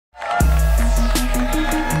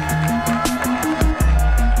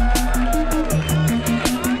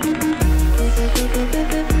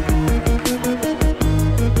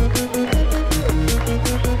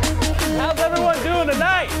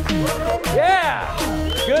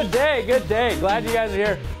Good day, good day. Glad you guys are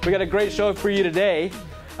here. We got a great show for you today.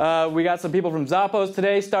 We got some people from Zappos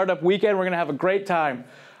today, Startup Weekend. We're gonna have a great time.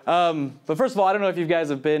 But first of all, I don't know if you guys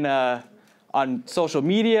have been on social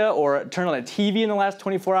media or turned on a TV in the last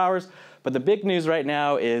 24 hours, but the big news right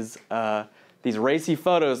now is these racy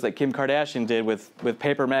photos that Kim Kardashian did with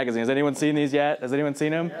Paper Magazine. Has anyone seen these yet? Has anyone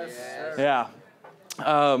seen them? Yes. Yeah.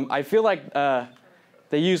 I feel like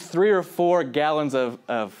they used 3 or 4 gallons of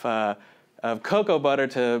cocoa butter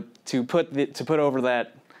to put over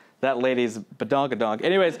that lady's badonkadonk.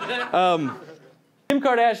 Anyways, Kim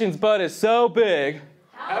Kardashian's butt is so big.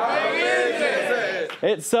 How big is it?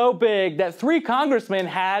 It's so big that 3 congressmen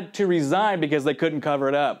had to resign because they couldn't cover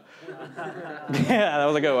it up. Yeah, that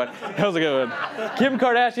was a good one. That was a good one. Kim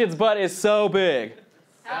Kardashian's butt is so big.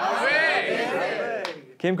 How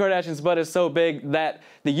big? Kim Kardashian's butt is so big that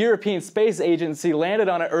the European Space Agency landed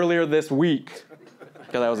on it earlier this week.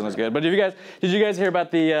 Okay, that wasn't as good. But did you guys hear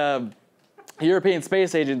about the European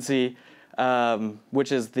Space Agency,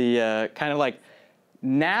 which is the kind of like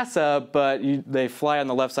NASA, but they fly on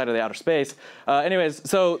the left side of the outer space. Anyways,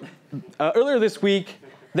 so earlier this week,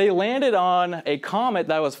 they landed on a comet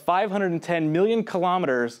that was 510 million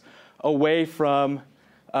kilometers away from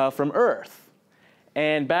Earth.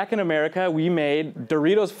 And back in America, we made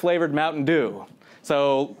Doritos flavored Mountain Dew.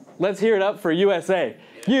 So let's hear it up for USA.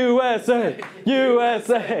 USA!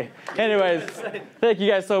 USA! Anyways, thank you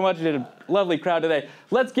guys so much. You did a lovely crowd today.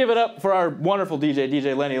 Let's give it up for our wonderful DJ,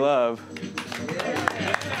 DJ Lenny Love.